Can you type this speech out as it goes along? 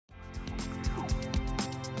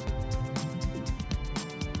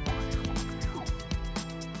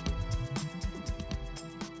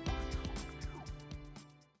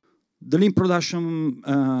The Lean Production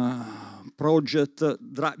project,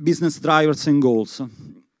 business drivers and goals.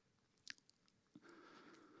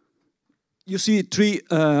 You see three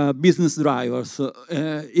business drivers.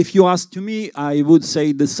 If you ask to me, I would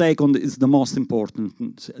say the second is the most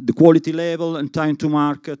important. The quality level and time to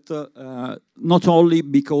market, not only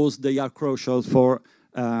because they are crucial for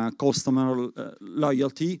customer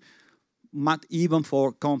loyalty, but even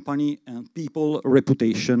for company and people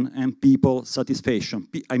reputation and people satisfaction.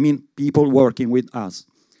 I mean, people working with us.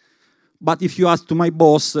 But if you ask to my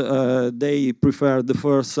boss, they prefer the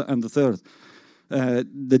first and the third.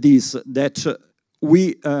 That is, that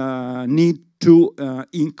we need to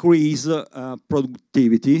increase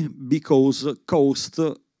productivity because cost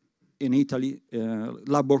in Italy,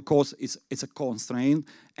 labor cost is a constraint,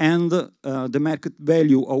 and the market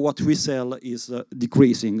value of what we sell is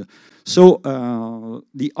decreasing. So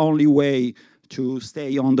the only way to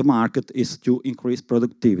stay on the market is to increase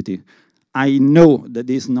productivity. I know that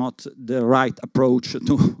is not the right approach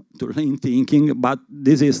to lean thinking, but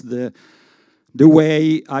this is the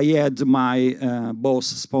way I had my boss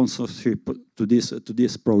sponsorship to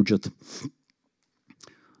this project.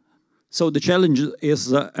 So the challenge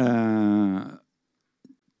is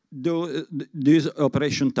these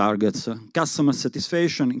operation targets: customer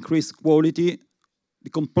satisfaction, increased quality, the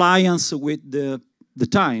compliance with the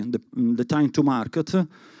time to market,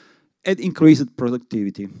 and increased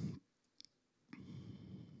productivity.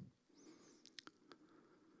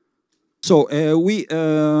 So we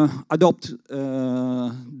adopt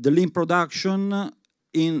the lean production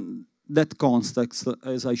in that context,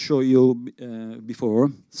 as I showed you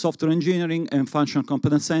before. Software engineering and functional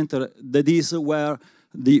competence center, that is where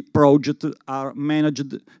the projects are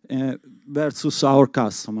managed versus our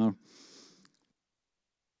customer.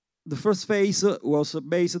 The first phase was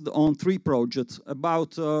based on 3 projects,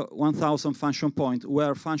 about 1,000 function points,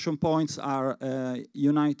 where function points are a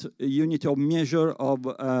unit of measure of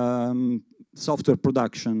software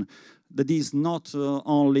production. That is not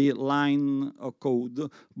only line of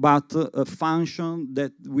code, but a function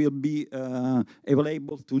that will be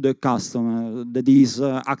available to the customer. That is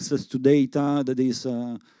access to data, that is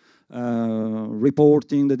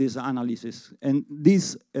reporting, that is analysis. And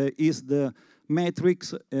this is the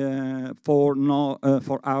metrics for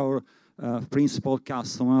our principal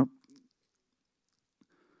customer.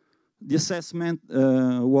 The assessment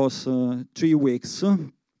was 3 weeks,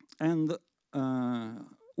 and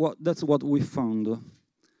that's what we found.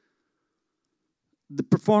 The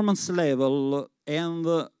performance level and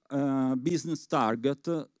business target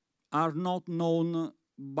are not known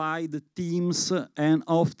by the teams and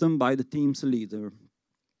often by the team's leader.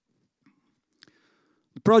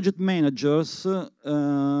 The project managers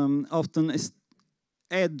often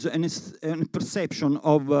had a perception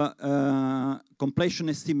of completion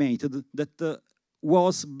estimated that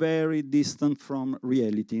was very distant from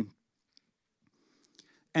reality.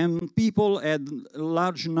 And people had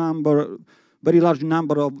very large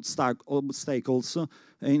number of obstacles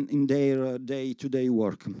in their day-to-day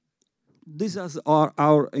work. These are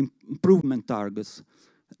our improvement targets.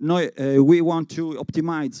 No, we want to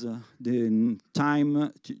optimize the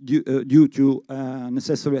time due to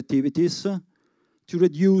necessary activities, to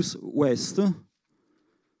reduce waste,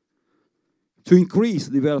 to increase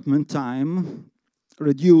development time,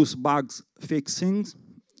 reduce bugs fixing,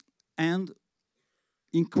 and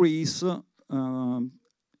increase in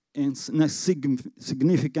a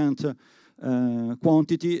significant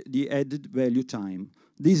quantity the added value time.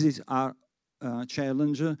 This is our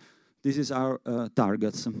challenge. This is our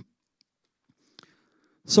targets.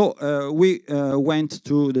 So we went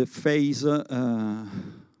to the phase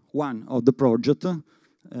 1 of the project,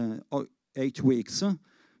 8 weeks,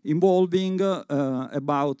 involving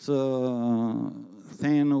about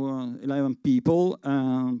 10 or 11 people,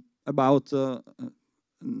 about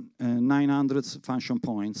 900 function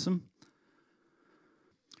points.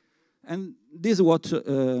 And this is what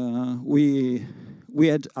we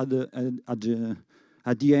had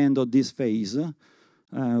at the end of this phase.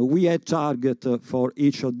 We had target for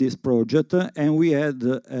each of these projects, and we had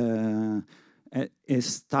a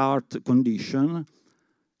start condition.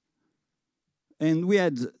 And we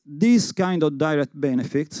had this kind of direct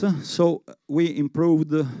benefits, so we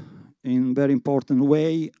improved in very important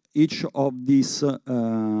way each of these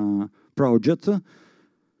projects.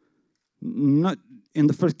 In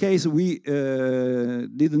the first case, we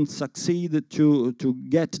didn't succeed to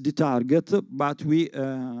get the target, but we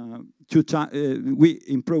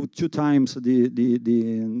improved 2 times the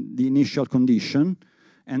initial condition,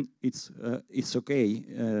 and it's okay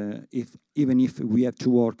even if we have to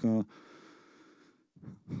work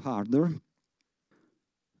harder.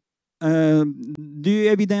 the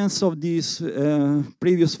evidence of these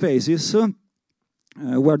previous phases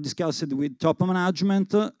were discussed with top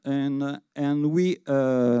management, and we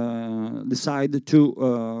decided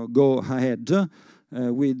to go ahead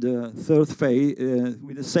with the third phase,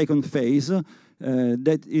 with the second phase,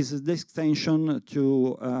 that is the extension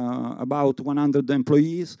to about 100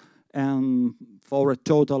 employees, and for a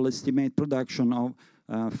total estimate production of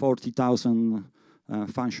 40,000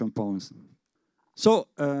 function points. So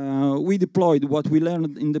we deployed what we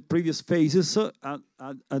learned in the previous phases at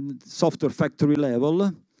software factory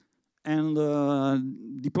level, and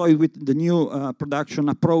deployed with the new production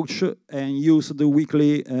approach, and used the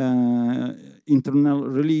weekly internal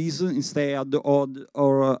release instead of the odd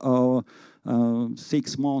or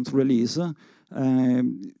 6-month release.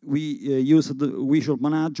 We used the visual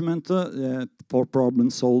management for problem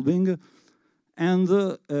solving, and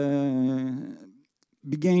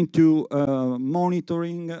began to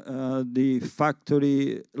monitoring the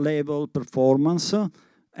factory level performance,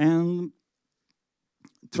 and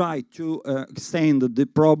try to extend the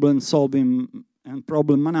problem solving and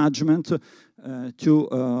problem management to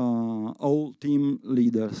all team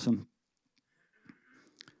leaders.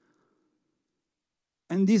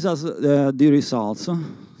 And these are the results.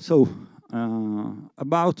 So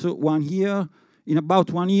about 1 year, in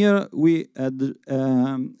about 1 year, we had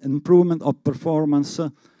an improvement of performance,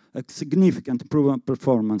 a significant improvement of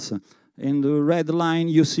performance. In the red line,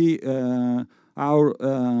 you see our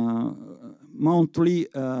monthly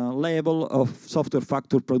level of software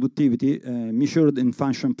factor productivity measured in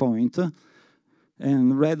function point.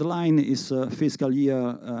 And red line is fiscal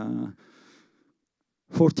year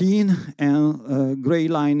 14, and gray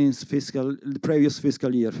line is the previous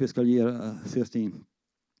fiscal year 13.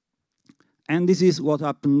 And this is what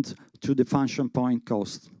happened to the function point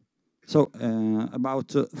cost. So about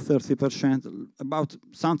 30%, about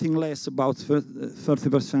something less, about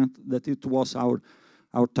 30% that it was our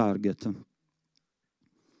target.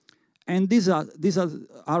 And these are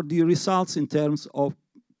the results in terms of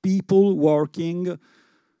people working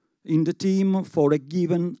in the team for a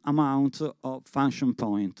given amount of function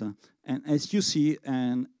point. And as you see,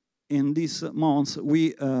 and in these months,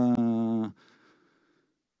 we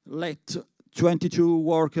let 22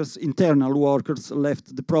 workers, internal workers,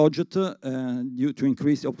 left the project due to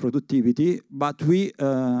increase of productivity, but we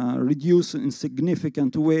reduced in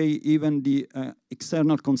significant way even the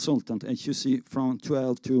external consultant, as you see, from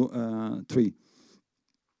 12 to 3.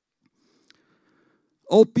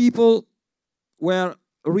 All people were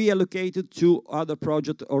reallocated to other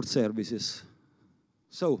projects or services.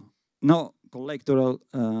 So no collateral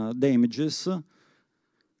damages.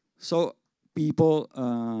 So people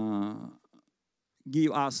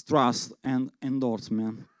give us trust and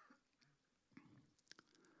endorsement.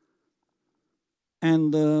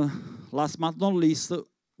 And last but not least,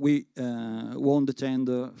 we won the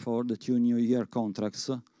tender for the 2 new year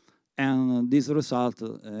contracts. And this result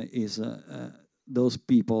is those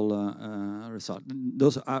people result.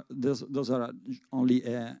 Those are only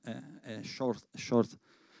a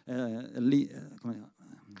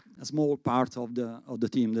small part of the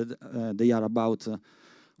team. That they are about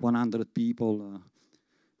 100 people,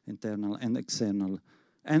 internal and external.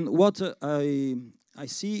 And what I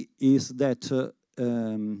see is that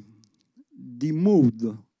the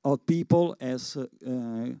mood of people has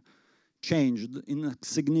changed in a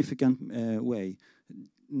significant way.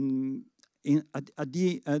 At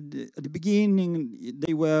the beginning,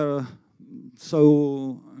 they were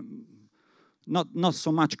not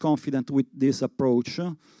so much confident with this approach,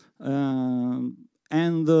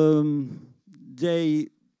 and they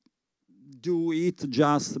do it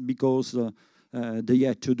just because they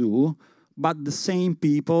had to do. But the same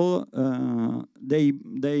people, day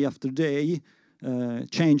after day,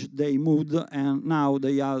 changed their mood, and now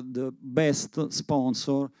they are the best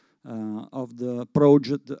sponsor of the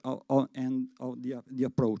project and of the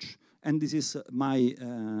approach. And this is my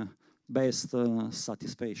best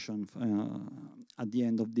satisfaction at the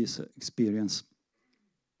end of this experience.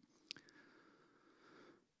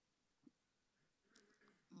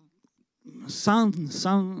 Some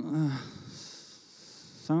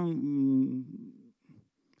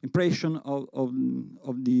impression of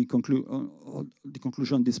the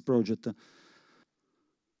conclusion of this project.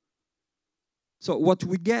 So what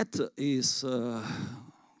we get is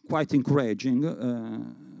quite encouraging,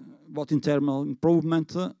 both in terms of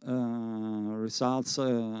improvement results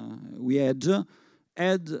we had,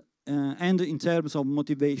 and in terms of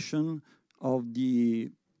motivation of the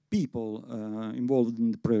people involved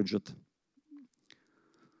in the project.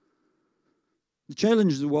 The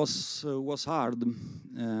challenge was hard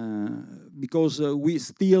because we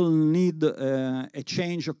still need a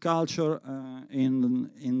change of culture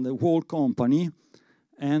in the whole company,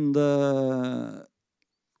 and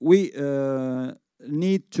we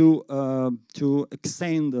need to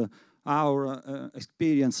extend our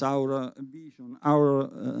experience, our vision,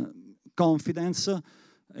 our confidence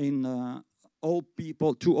in all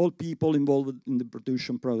people involved in the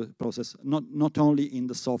production process, not only in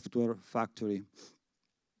the software factory.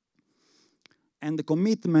 And the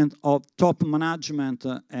commitment of top management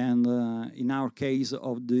and in our case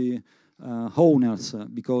of the owners,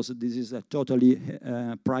 because this is a totally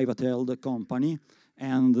private held company,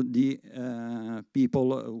 and the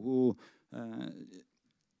people who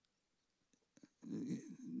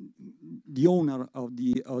the owner of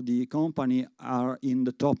the company are in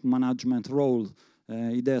the top management role.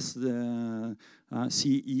 It has the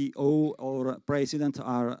CEO or president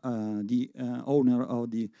are the owner of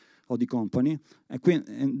the company,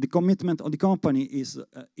 and the commitment of the company is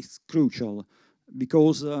crucial,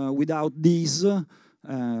 because without this, the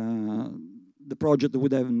project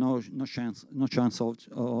would have no chance of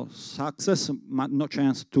success, no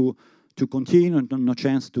chance to continue, no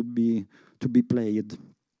chance to be played.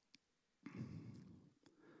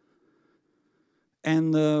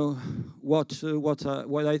 And what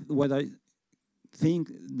I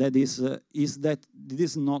think that is that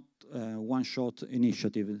this is not one shot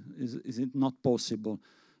initiative. Is it not possible?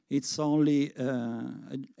 It's only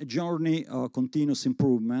a journey of continuous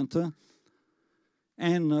improvement,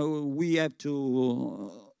 and we have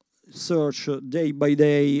to search day by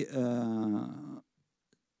day,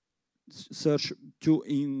 search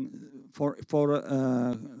for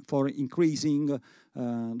increasing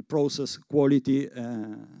the process quality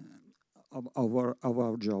of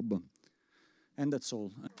our job, and that's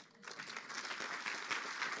all.